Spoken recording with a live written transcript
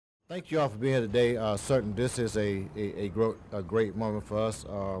Thank you all for being here today. Certainly, this is a great moment for us.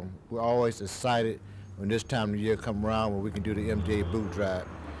 We're always excited when this time of year come around when we can do the MDA boot drive.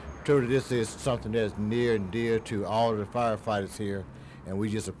 Truly, this is something that's near and dear to all of the firefighters here, and we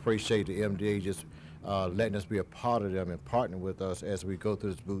just appreciate the MDA just letting us be a part of them and partner with us as we go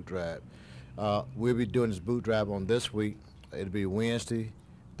through this boot drive. We'll be doing this boot drive on this week. It'll be Wednesday,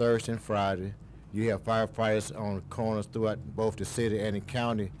 Thursday, and Friday. You have firefighters on the corners throughout both the city and the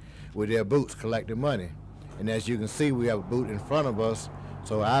county with their boots collecting money. And as you can see, we have a boot in front of us.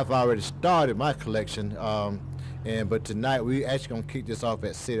 So I've already started my collection. But tonight, we actually going to kick this off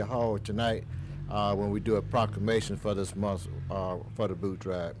at City Hall tonight when we do a proclamation for this month for the boot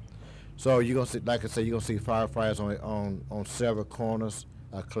drive. So you're going to see, like I said, you're going to see firefighters on several corners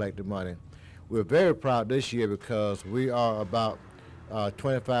collecting money. We're very proud this year because we are about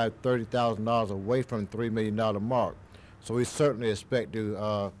 $25,000, $30,000 away from the $3 million mark. So we certainly expect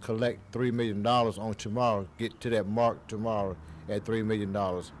to collect $3 million on tomorrow, get to that mark tomorrow at $3 million.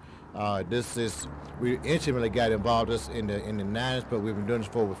 We intimately got involved in the 90s, but we've been doing this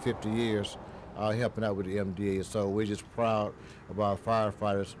for over 50 years, helping out with the MDA. So we're just proud of our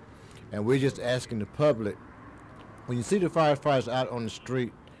firefighters. And we're just asking the public, when you see the firefighters out on the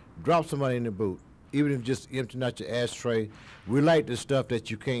street, drop some money in the boot. Even if just emptying out your ashtray. We like the stuff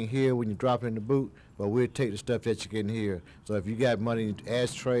that you can't hear when you drop in the boot, but we'll take the stuff that you can hear. So if you got money in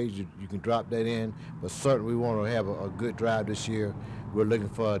ashtrays, you can drop that in. But certainly we want to have a good drive this year. We're looking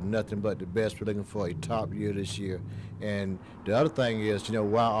for nothing but the best. We're looking for a top year this year. And the other thing is,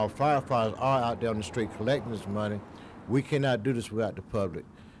 while our firefighters are out there on the street collecting this money, we cannot do this without the public.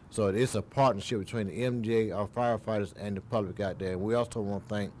 So it's a partnership between the MDA, our firefighters, and the public out there. And we also want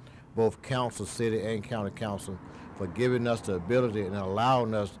to thank both council, city, and county council for giving us the ability and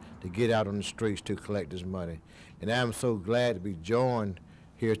allowing us to get out on the streets to collect this money. And I'm so glad to be joined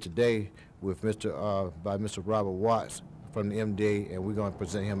here today with by Mr. Robert Watts from the MDA, and we're going to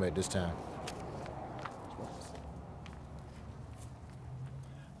present him at this time.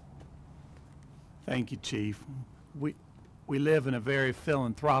 Thank you, Chief. We live in a very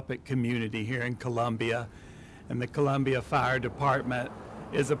philanthropic community here in Columbia, and the Columbia Fire Department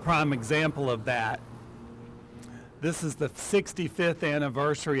is a prime example of that. This is the 65th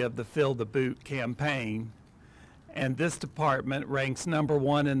anniversary of the Fill the Boot campaign, and this department ranks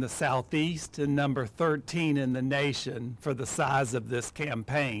 #1 in the Southeast and number 13 in the nation for the size of this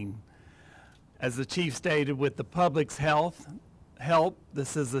campaign. As the Chief stated, with the public's help,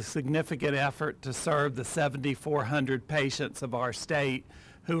 this is a significant effort to serve the 7,400 patients of our state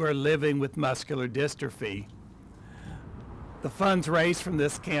who are living with muscular dystrophy. The funds raised from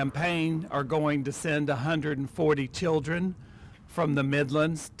this campaign are going to send 140 children from the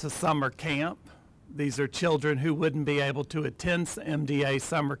Midlands to summer camp. These are children who wouldn't be able to attend MDA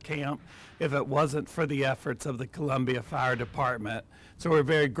summer camp if it wasn't for the efforts of the Columbia Fire Department. So we're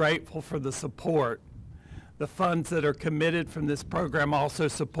very grateful for the support. The funds that are committed from this program also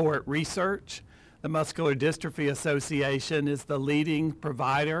support research. The Muscular Dystrophy Association is the leading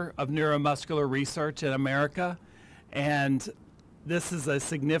provider of neuromuscular research in America. And this is a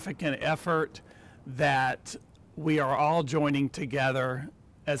significant effort that we are all joining together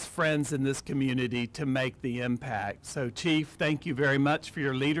as friends in this community to make the impact. So Chief, thank you very much for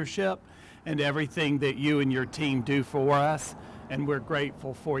your leadership and everything that you and your team do for us, and we're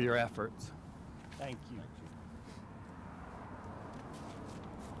grateful for your efforts. Thank you.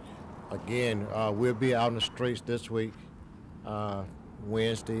 Again, we'll be out on the streets this week,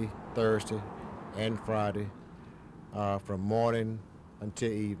 Wednesday, Thursday, and Friday. From morning until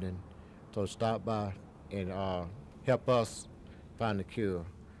evening. So stop by and help us find the cure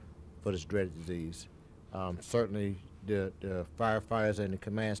for this dreaded disease. Certainly the firefighters and the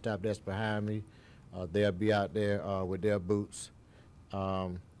command staff that's behind me, they'll be out there with their boots.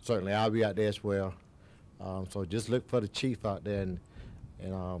 Certainly I'll be out there as well. So just look for the chief out there, and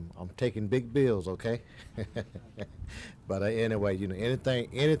I'm taking big bills, okay? But anyway,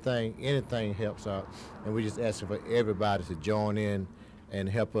 anything helps out, and we just asking for everybody to join in and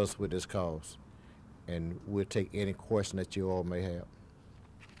help us with this cause. And we'll take any question that you all may have.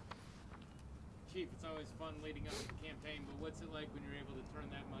 Chief, it's always fun leading up to the campaign, but what's it like when you're able to turn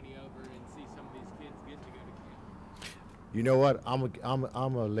that money over and see some of these kids get to go to camp? You know what? I'm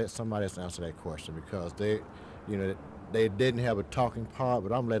gonna let somebody else answer that question because they didn't have a talking part,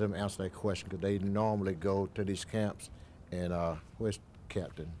 but I'm gonna let them answer that question because they normally go to these camps. And where's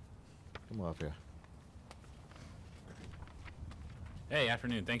Captain? Come on up here. Hey,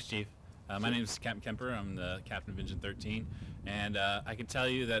 afternoon. Thanks, Chief. My name is Captain Kemper. I'm the captain of Engine 13, and I can tell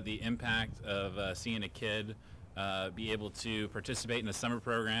you that the impact of seeing a kid be able to participate in the summer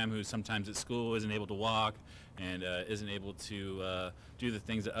program, who sometimes at school isn't able to walk and isn't able to do the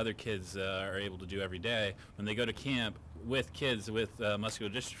things that other kids are able to do every day. When they go to camp with kids with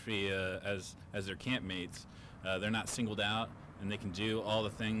muscular dystrophy as their camp mates, they're not singled out, and they can do all the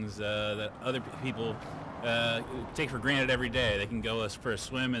things that other people take for granted every day. They can go for a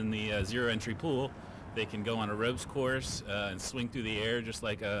swim in the zero-entry pool. They can go on a ropes course and swing through the air just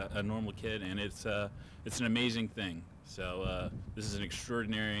like a normal kid, and it's an amazing thing. So this is an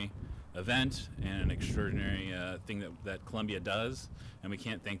extraordinary event and an extraordinary thing that Columbia does, and we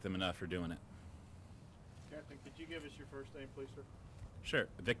can't thank them enough for doing it. Captain, could you give us your first name, please, sir? Sure.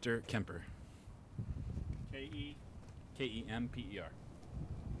 Victor Kemper. K-E? K-E-M-P-E-R.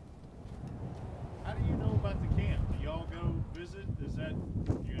 How do you know about the camp? Do y'all go visit? Is that,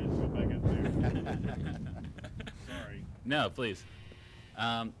 you guys go back up there? Sorry. No, please.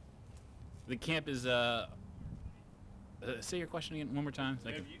 The camp is, say your question again one more time.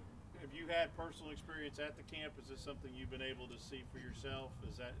 Have you had personal experience at the camp? Is this something you've been able to see for yourself?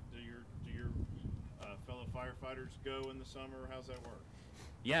 Is that, do your fellow firefighters go in the summer? How's that work?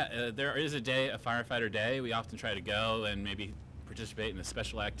 Yeah, there is a firefighter day. We often try to go and maybe participate in a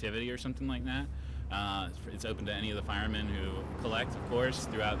special activity or something like that. It's open to any of the firemen who collect, of course,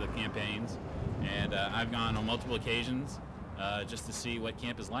 throughout the campaigns. And I've gone on multiple occasions just to see what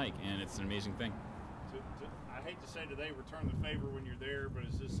camp is like, and it's an amazing thing. I hate to say that they return the favor when you're there, but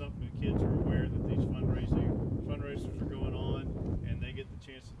is this something the kids are aware that these fundraisers are going on, and they get the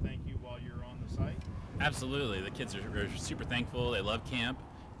chance to thank you while you're on the site? Absolutely. The kids are super thankful. They love camp,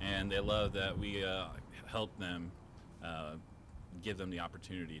 and they love that we help them, give them the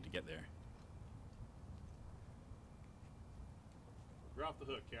opportunity to get there. You're off the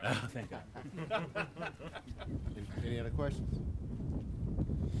hook, Captain. Oh, thank God. Any other questions?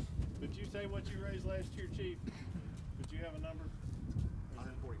 Did you say what you raised last year, Chief? Did you have a number?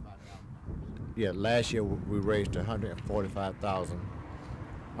 $145,000. Yeah, last year we raised $145,000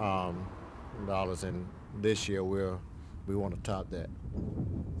 dollars, and this year we want to top that. I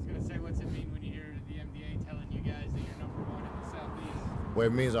was gonna say, what's it mean when you hear the MDA telling you guys that you're #1 in the Southeast? Well,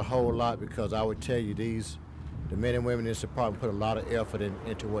 it means a whole lot, because I would tell you the men and women in this department put a lot of effort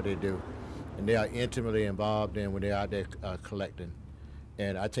into what they do, and they are intimately involved in when they're out there collecting.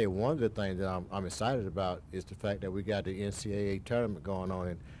 And I tell you, one of the things that I'm excited about is the fact that we got the NCAA tournament going on,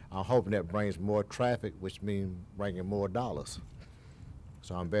 and I'm hoping that brings more traffic, which means bringing more dollars.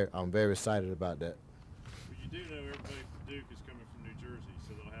 So I'm very excited about that. Well, you do know everybody from Duke is coming from New Jersey,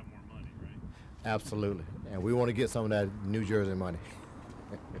 so they'll have more money, right? Absolutely, and we want to get some of that New Jersey money.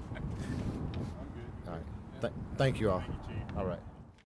 I'm good. All right. Thank you all. Thank you, Chief. All right.